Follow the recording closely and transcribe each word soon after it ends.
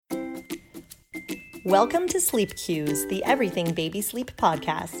Welcome to Sleep Cues, the Everything Baby Sleep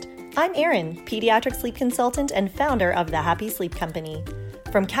podcast. I'm Erin, pediatric sleep consultant and founder of the Happy Sleep Company.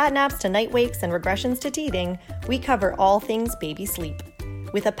 From catnaps to night wakes and regressions to teething, we cover all things baby sleep.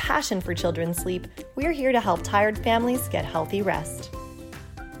 With a passion for children's sleep, we're here to help tired families get healthy rest.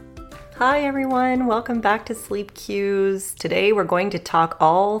 Hi everyone, welcome back to Sleep Cues. Today we're going to talk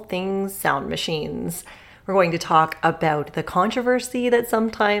all things sound machines. We're going to talk about the controversy that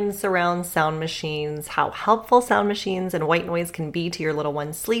sometimes surrounds sound machines, how helpful sound machines and white noise can be to your little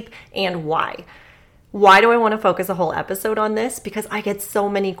one's sleep, and why. Why do I want to focus a whole episode on this? Because I get so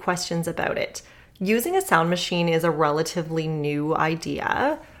many questions about it. Using a sound machine is a relatively new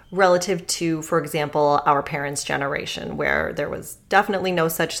idea relative to, for example, our parents' generation, where there was definitely no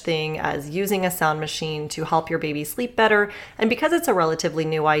such thing as using a sound machine to help your baby sleep better. And because it's a relatively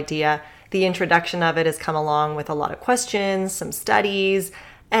new idea, the introduction of it has come along with a lot of questions, some studies,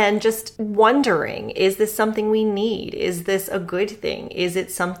 and just wondering, is this something we need? Is this a good thing? Is it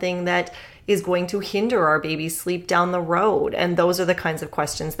something that is going to hinder our baby's sleep down the road? And those are the kinds of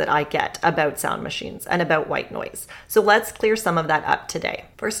questions that I get about sound machines and about white noise. So let's clear some of that up today.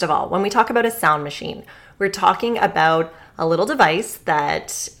 First of all, when we talk about a sound machine, we're talking about a little device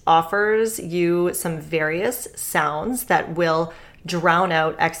that offers you some various sounds that will drown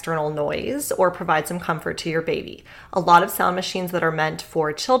out external noise or provide some comfort to your baby. A lot of sound machines that are meant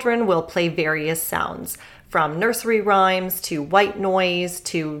for children will play various sounds, from nursery rhymes to white noise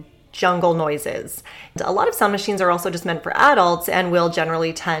to jungle noises. A lot of sound machines are also just meant for adults and will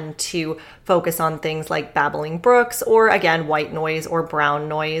generally tend to focus on things like babbling brooks or, again, white noise or brown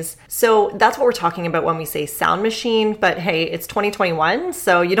noise. So that's what we're talking about when we say sound machine. But hey, it's 2021,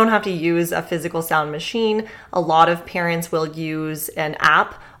 so you don't have to use a physical sound machine. A lot of parents will use an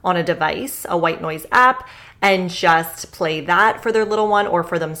app on a device, a white noise app, and just play that for their little one or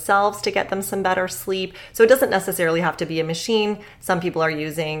for themselves to get them some better sleep. So it doesn't necessarily have to be a machine. Some people are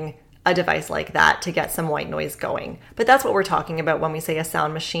using a device like that to get some white noise going. But that's what we're talking about when we say a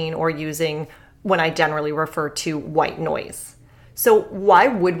sound machine or using when I generally refer to white noise. So why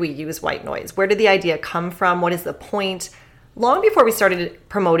would we use white noise? Where did the idea come from? What is the point? Long before we started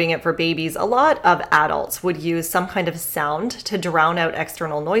promoting it for babies, a lot of adults would use some kind of sound to drown out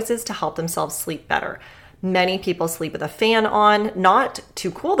external noises to help themselves sleep better. Many people sleep with a fan on, not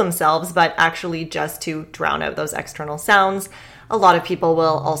to cool themselves, but actually just to drown out those external sounds. A lot of people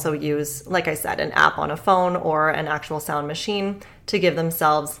will also use, like I said, an app on a phone or an actual sound machine to give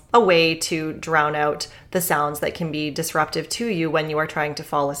themselves a way to drown out the sounds that can be disruptive to you when you are trying to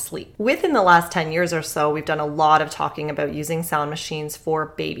fall asleep. Within the last 10 years or so, we've done a lot of talking about using sound machines for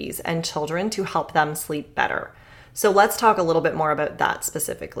babies and children to help them sleep better. So let's talk a little bit more about that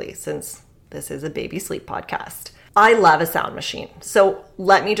specifically, since this is a baby sleep podcast. I love a sound machine. So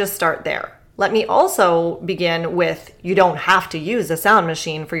let me just start there. Let me also begin with, you don't have to use a sound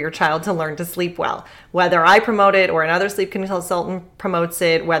machine for your child to learn to sleep well. Whether I promote it or another sleep consultant promotes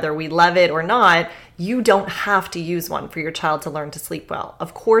it, whether we love it or not, you don't have to use one for your child to learn to sleep well.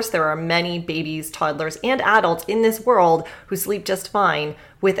 Of course, there are many babies, toddlers, and adults in this world who sleep just fine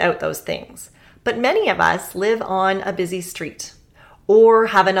without those things. But many of us live on a busy street, or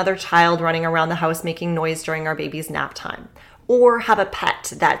have another child running around the house making noise during our baby's nap time, or have a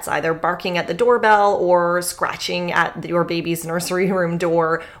pet that's either barking at the doorbell or scratching at your baby's nursery room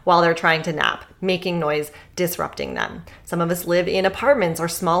door while they're trying to nap, making noise, disrupting them. Some of us live in apartments or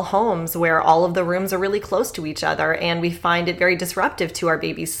small homes where all of the rooms are really close to each other, and we find it very disruptive to our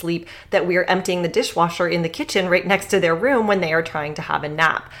baby's sleep that we are emptying the dishwasher in the kitchen right next to their room when they are trying to have a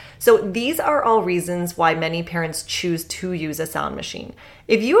nap. So these are all reasons why many parents choose to use a sound machine.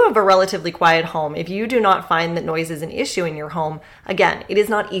 If you have a relatively quiet home, if you do not find that noise is an issue in your home, again, it is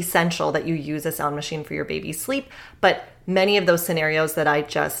not essential that you use a sound machine for your baby's sleep, but many of those scenarios that I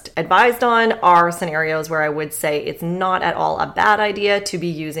just advised on are scenarios where I would say it's not at all a bad idea to be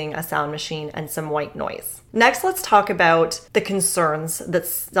using a sound machine and some white noise. Next, let's talk about the concerns that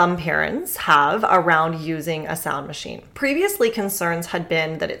some parents have around using a sound machine. Previously, concerns had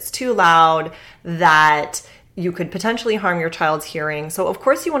been that it's too loud, that you could potentially harm your child's hearing. So of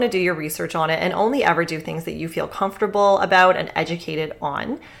course you want to do your research on it and only ever do things that you feel comfortable about and educated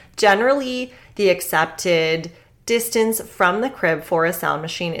on. Generally, the accepted distance from the crib for a sound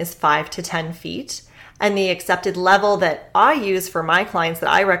machine is 5 to 10 feet. And the accepted level that I use for my clients that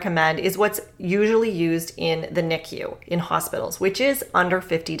I recommend is what's usually used in the NICU in hospitals, which is under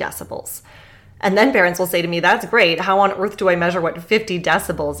 50 decibels. And then parents will say to me, that's great. How on earth do I measure what 50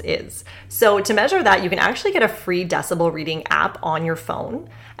 decibels is? So to measure that, you can actually get a free decibel reading app on your phone.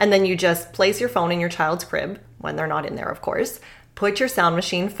 And then you just place your phone in your child's crib, when they're not in there, of course, put your sound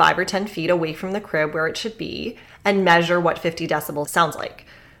machine 5 or 10 feet away from the crib where it should be and measure what 50 decibels sounds like.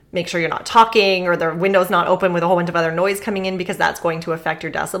 Make sure you're not talking or the window's not open with a whole bunch of other noise coming in, because that's going to affect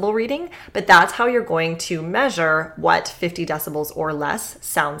your decibel reading. But that's how you're going to measure what 50 decibels or less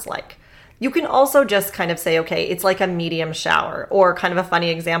sounds like. You can also just kind of say, okay, it's like a medium shower, or kind of a funny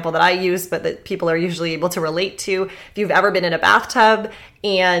example that I use, but that people are usually able to relate to. If you've ever been in a bathtub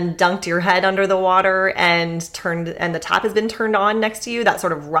and dunked your head under the water and the tap has been turned on next to you, that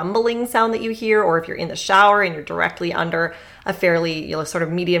sort of rumbling sound that you hear, or if you're in the shower and you're directly under a fairly, sort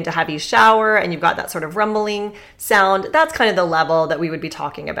of medium to heavy shower and you've got that sort of rumbling sound, that's kind of the level that we would be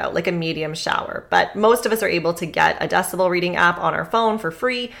talking about, like a medium shower. But most of us are able to get a decibel reading app on our phone for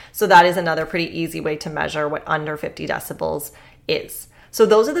free, so that is another pretty easy way to measure what under 50 decibels is. So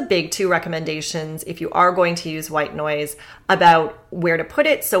those are the big 2 recommendations if you are going to use white noise, about where to put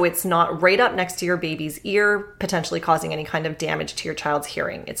it so it's not right up next to your baby's ear, potentially causing any kind of damage to your child's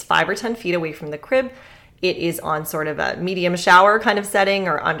hearing. It's 5 or 10 feet away from the crib. It is on sort of a medium shower kind of setting,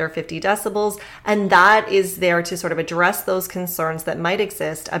 or under 50 decibels. And that is there to sort of address those concerns that might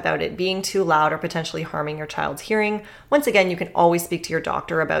exist about it being too loud or potentially harming your child's hearing. Once again, you can always speak to your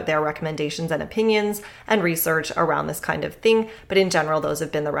doctor about their recommendations and opinions and research around this kind of thing. But in general, those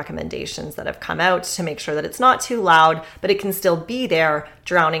have been the recommendations that have come out to make sure that it's not too loud, but it can still be there,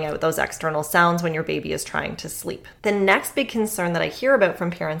 drowning out those external sounds when your baby is trying to sleep. The next big concern that I hear about from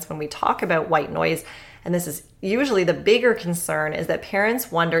parents when we talk about white noise, and this is usually the bigger concern, is that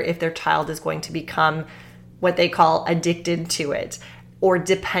parents wonder if their child is going to become what they call addicted to it or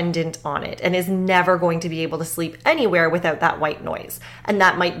dependent on it, and is never going to be able to sleep anywhere without that white noise. And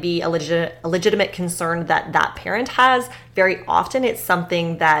that might be a legitimate concern that that parent has. Very often it's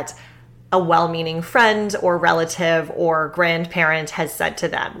something that a well-meaning friend or relative or grandparent has said to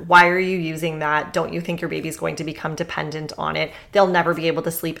them. Why are you using that? Don't you think your baby's going to become dependent on it? They'll never be able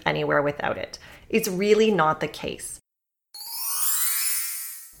to sleep anywhere without it. It's really not the case.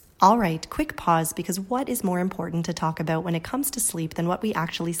 All right, quick pause, because what is more important to talk about when it comes to sleep than what we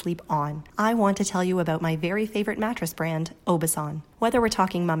actually sleep on? I want to tell you about my very favorite mattress brand, Obasan. Whether we're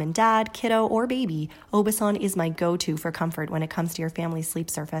talking mom and dad, kiddo, or baby, Obasan is my go-to for comfort when it comes to your family's sleep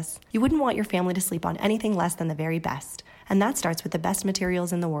surface. You wouldn't want your family to sleep on anything less than the very best. And that starts with the best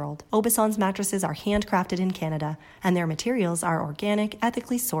materials in the world. Obasan's mattresses are handcrafted in Canada, and their materials are organic,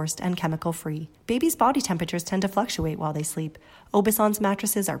 ethically sourced, and chemical-free. Babies' body temperatures tend to fluctuate while they sleep. Obasan's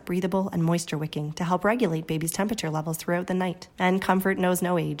mattresses are breathable and moisture-wicking to help regulate baby's temperature levels throughout the night. And comfort knows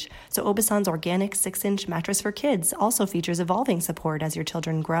no age, so Obasan's organic 6-inch mattress for kids also features evolving support as your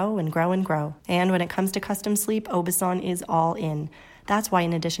children grow and grow and grow. And when it comes to custom sleep, Obasan is all in. That's why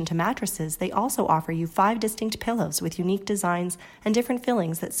in addition to mattresses, they also offer you 5 distinct pillows with unique designs and different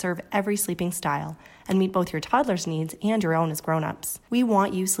fillings that serve every sleeping style and meet both your toddler's needs and your own as grown-ups. We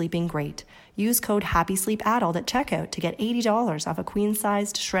want you sleeping great. Use code HAPPYSLEEPADULT at checkout to get $80 off a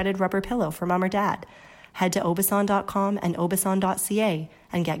queen-sized shredded rubber pillow for mom or dad. Head to obasan.com and obasan.ca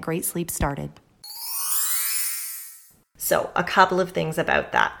and get great sleep started. So, a couple of things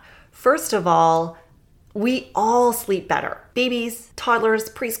about that. First of all, we all sleep better. Babies, toddlers,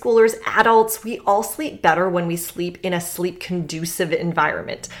 preschoolers, adults, we all sleep better when we sleep in a sleep-conducive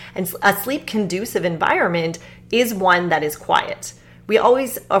environment. And a sleep-conducive environment is one that is quiet. We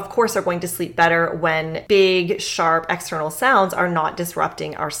always, of course, are going to sleep better when big, sharp external sounds are not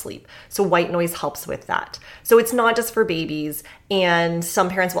disrupting our sleep. So white noise helps with that. So it's not just for babies. And some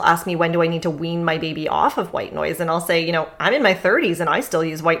parents will ask me, when do I need to wean my baby off of white noise? And I'll say, I'm in my 30s and I still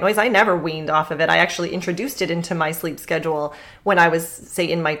use white noise. I never weaned off of it. I actually introduced it into my sleep schedule when I was, say,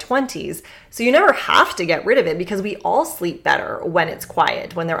 in my 20s. So you never have to get rid of it, because we all sleep better when it's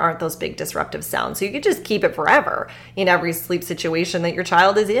quiet, when there aren't those big disruptive sounds. So you could just keep it forever in every sleep situation that your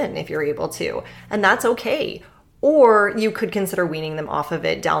child is in if you're able to. And that's okay. Or you could consider weaning them off of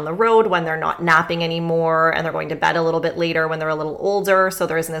it down the road when they're not napping anymore and they're going to bed a little bit later when they're a little older, so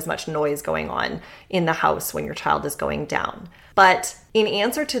there isn't as much noise going on in the house when your child is going down. But in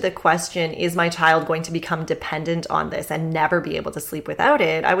answer to the question, is my child going to become dependent on this and never be able to sleep without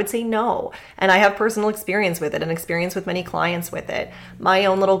it? I would say no. And I have personal experience with it and experience with many clients with it. My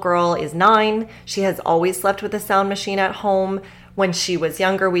own little girl is 9. She has always slept with a sound machine at home. When she was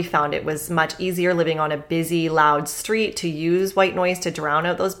younger, we found it was much easier living on a busy, loud street to use white noise to drown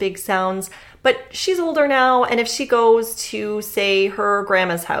out those big sounds. But she's older now, and if she goes to, say, her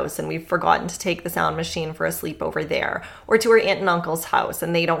grandma's house and we've forgotten to take the sound machine for a sleepover there, or to her aunt and uncle's house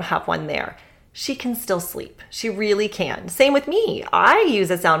and they don't have one there, she can still sleep. She really can. Same with me. I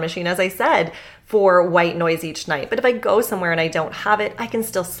use a sound machine, as I said, for white noise each night. But if I go somewhere and I don't have it, I can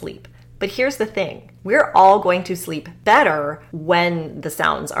still sleep. But here's the thing. We're all going to sleep better when the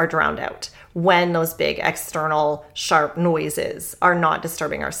sounds are drowned out, when those big external sharp noises are not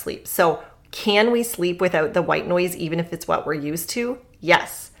disturbing our sleep. So can we sleep without the white noise even if it's what we're used to?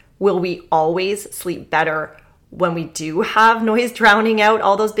 Yes. Will we always sleep better when we do have noise drowning out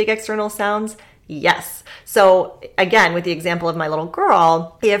all those big external sounds? Yes. So again, with the example of my little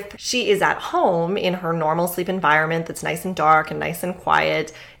girl, if she is at home in her normal sleep environment that's nice and dark and nice and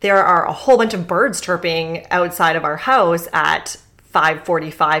quiet, there are a whole bunch of birds chirping outside of our house at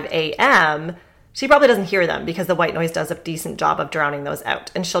 5:45 a.m., she probably doesn't hear them because the white noise does a decent job of drowning those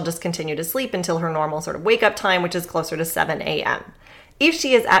out. And she'll just continue to sleep until her normal sort of wake up time, which is closer to 7 a.m. If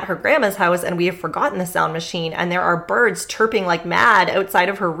she is at her grandma's house and we have forgotten the sound machine and there are birds chirping like mad outside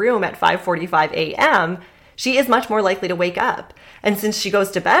of her room at 5:45 a.m., she is much more likely to wake up. And since she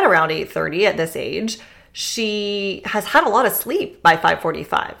goes to bed around 8:30 at this age, she has had a lot of sleep by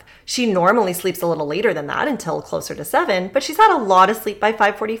 5:45. She normally sleeps a little later than that until closer to 7, but she's had a lot of sleep by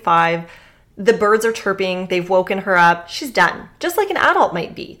 5:45. The birds are chirping, they've woken her up, she's done, just like an adult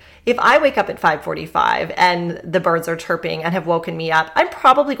might be. If I wake up at 5:45 and the birds are chirping and have woken me up, I'm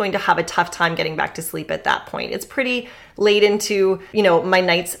probably going to have a tough time getting back to sleep at that point. It's pretty late into, my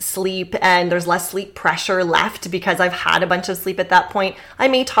night's sleep and there's less sleep pressure left because I've had a bunch of sleep at that point. I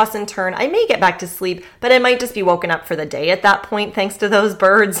may toss and turn, I may get back to sleep, but I might just be woken up for the day at that point thanks to those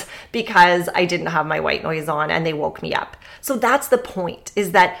birds because I didn't have my white noise on and they woke me up. So that's the point,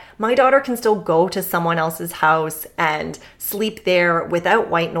 is that my daughter can still go to someone else's house and sleep there without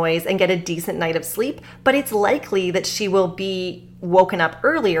white noise and get a decent night of sleep, but it's likely that she will be woken up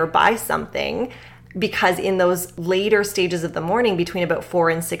earlier by something because in those later stages of the morning between about 4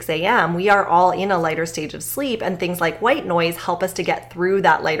 and 6 a.m., we are all in a lighter stage of sleep, and things like white noise help us to get through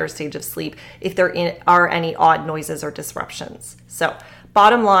that lighter stage of sleep if there are any odd noises or disruptions. So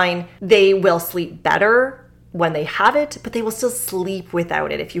bottom line, they will sleep better when they have it, but they will still sleep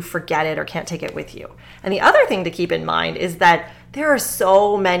without it if you forget it or can't take it with you. And the other thing to keep in mind is that there are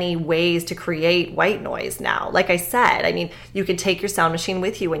so many ways to create white noise now. Like I said, you can take your sound machine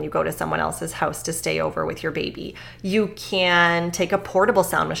with you when you go to someone else's house to stay over with your baby. You can take a portable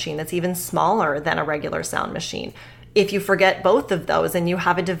sound machine that's even smaller than a regular sound machine. If you forget both of those and you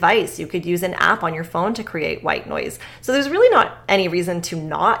have a device, you could use an app on your phone to create white noise. So there's really not any reason to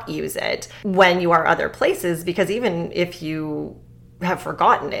not use it when you are other places, because even if you have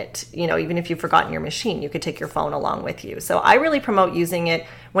forgotten it, even if you've forgotten your machine, you could take your phone along with you. So I really promote using it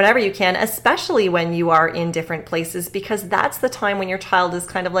whenever you can, especially when you are in different places, because that's the time when your child is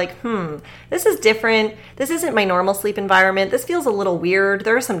kind of like, this is different. This isn't my normal sleep environment. This feels a little weird.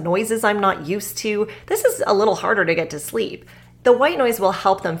 There are some noises I'm not used to. This is a little harder to get to sleep. The white noise will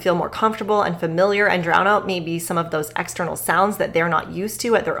help them feel more comfortable and familiar and drown out maybe some of those external sounds that they're not used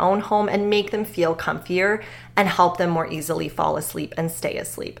to at their own home and make them feel comfier and help them more easily fall asleep and stay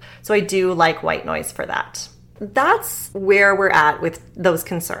asleep. So I do like white noise for that. That's where we're at with those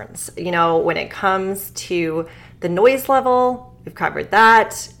concerns. When it comes to the noise level, we've covered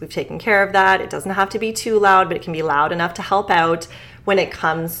that. We've taken care of that. It doesn't have to be too loud, but it can be loud enough to help out. When it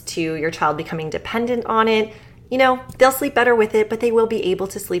comes to your child becoming dependent on it, they'll sleep better with it, but they will be able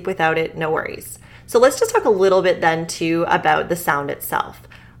to sleep without it, no worries. So let's just talk a little bit then too about the sound itself.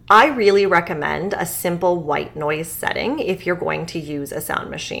 I really recommend a simple white noise setting if you're going to use a sound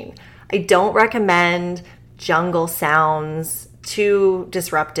machine. I don't recommend jungle sounds, too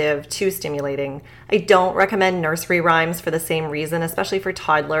disruptive, too stimulating. I don't recommend nursery rhymes for the same reason, especially for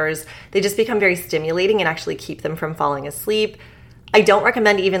toddlers. They just become very stimulating and actually keep them from falling asleep. I don't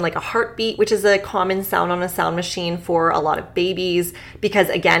recommend even like a heartbeat, which is a common sound on a sound machine for a lot of babies, because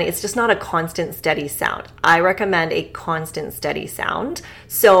again, it's just not a constant steady sound. I recommend a constant steady sound.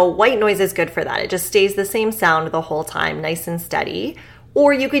 So white noise is good for that. It just stays the same sound the whole time, nice and steady.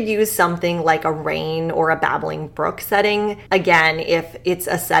 Or you could use something like a rain or a babbling brook setting. Again, if it's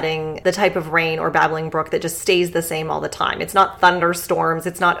a setting, the type of rain or babbling brook that just stays the same all the time. It's not thunderstorms,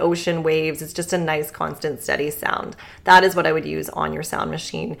 it's not ocean waves, it's just a nice constant steady sound. That is what I would use on your sound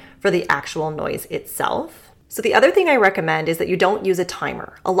machine for the actual noise itself. So the other thing I recommend is that you don't use a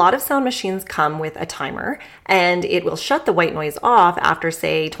timer. A lot of sound machines come with a timer and it will shut the white noise off after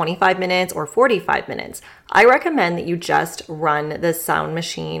say 25 minutes or 45 minutes. I recommend that you just run the sound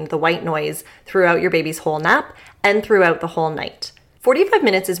machine, the white noise, throughout your baby's whole nap and throughout the whole night. 45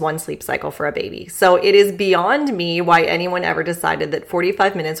 minutes is one sleep cycle for a baby. So it is beyond me why anyone ever decided that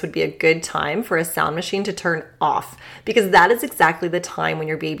 45 minutes would be a good time for a sound machine to turn off, because that is exactly the time when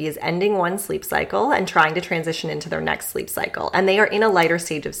your baby is ending one sleep cycle and trying to transition into their next sleep cycle. And they are in a lighter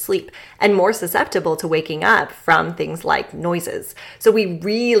stage of sleep and more susceptible to waking up from things like noises. So we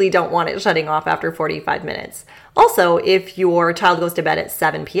really don't want it shutting off after 45 minutes. Also, if your child goes to bed at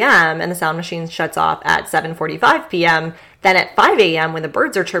 7 p.m. and the sound machine shuts off at 7:45 p.m., then at 5 a.m. when the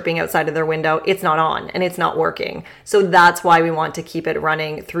birds are chirping outside of their window, it's not on and it's not working. So that's why we want to keep it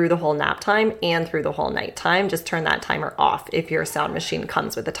running through the whole nap time and through the whole night time. Just turn that timer off if your sound machine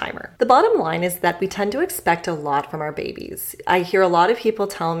comes with a timer. The bottom line is that we tend to expect a lot from our babies. I hear a lot of people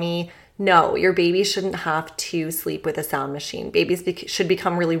tell me, no, your baby shouldn't have to sleep with a sound machine. Babies should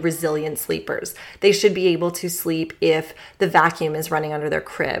become really resilient sleepers. They should be able to sleep if the vacuum is running under their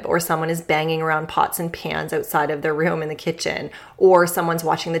crib, or someone is banging around pots and pans outside of their room in the kitchen, or someone's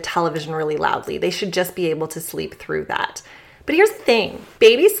watching the television really loudly. They should just be able to sleep through that. But here's the thing,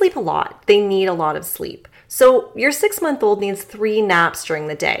 babies sleep a lot. They need a lot of sleep. So your 6-month-old needs 3 naps during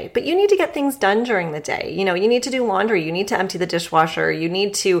the day, but you need to get things done during the day. You need to do laundry, you need to empty the dishwasher, you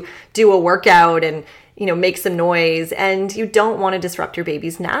need to do a workout and, make some noise, and you don't want to disrupt your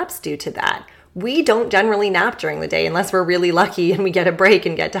baby's naps due to that. We don't generally nap during the day unless we're really lucky and we get a break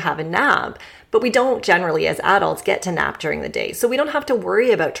and get to have a nap. But we don't generally, as adults, get to nap during the day. So we don't have to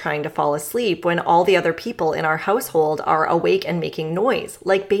worry about trying to fall asleep when all the other people in our household are awake and making noise,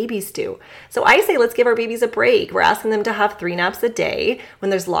 like babies do. So I say let's give our babies a break. We're asking them to have 3 naps a day when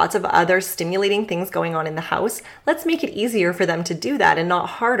there's lots of other stimulating things going on in the house. Let's make it easier for them to do that and not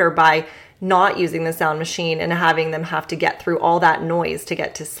harder by not using the sound machine and having them have to get through all that noise to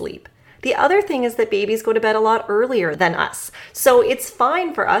get to sleep. The other thing is that babies go to bed a lot earlier than us. So it's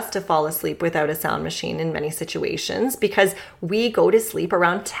fine for us to fall asleep without a sound machine in many situations because we go to sleep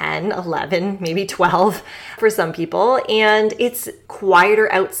around 10, 11, maybe 12 for some people. And it's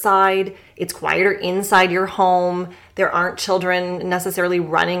quieter outside. It's quieter inside your home. There aren't children necessarily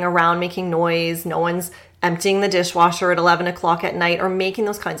running around making noise. No one's emptying the dishwasher at 11 o'clock at night or making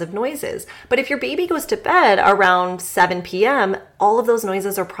those kinds of noises. But if your baby goes to bed around 7 p.m., all of those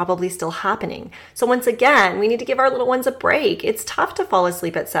noises are probably still happening. So once again, we need to give our little ones a break. It's tough to fall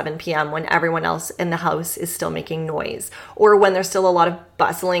asleep at 7 p.m. when everyone else in the house is still making noise, or when there's still a lot of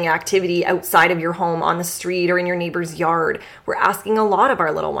bustling activity outside of your home on the street or in your neighbor's yard. We're asking a lot of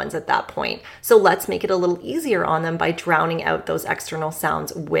our little ones at that point. So let's make it a little easier on them by drowning out those external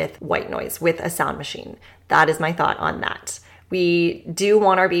sounds with white noise, with a sound machine. That is my thought on that. We do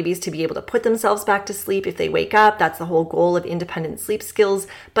want our babies to be able to put themselves back to sleep if they wake up. That's the whole goal of independent sleep skills.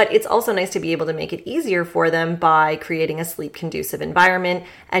 But it's also nice to be able to make it easier for them by creating a sleep conducive environment.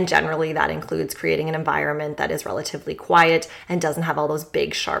 And generally that includes creating an environment that is relatively quiet and doesn't have all those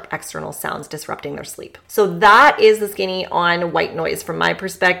big, sharp external sounds disrupting their sleep. So that is the skinny on white noise from my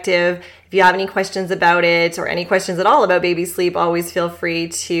perspective. If you have any questions about it or any questions at all about baby sleep, always feel free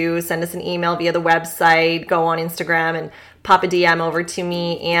to send us an email via the website, go on Instagram and pop a DM over to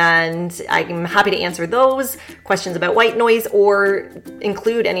me, and I'm happy to answer those questions about white noise or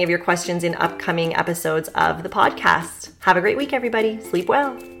include any of your questions in upcoming episodes of the podcast. Have a great week, everybody. Sleep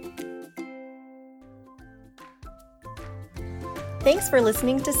well. Thanks for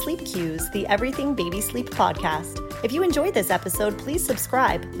listening to Sleep Cues, the Everything Baby Sleep podcast. If you enjoyed this episode, please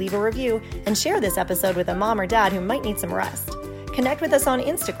subscribe, leave a review, and share this episode with a mom or dad who might need some rest. Connect with us on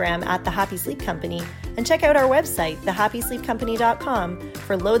Instagram at The Happy Sleep Company and check out our website, thehappysleepcompany.com,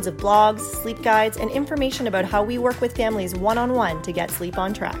 for loads of blogs, sleep guides, and information about how we work with families one-on-one to get sleep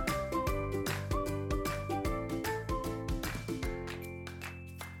on track.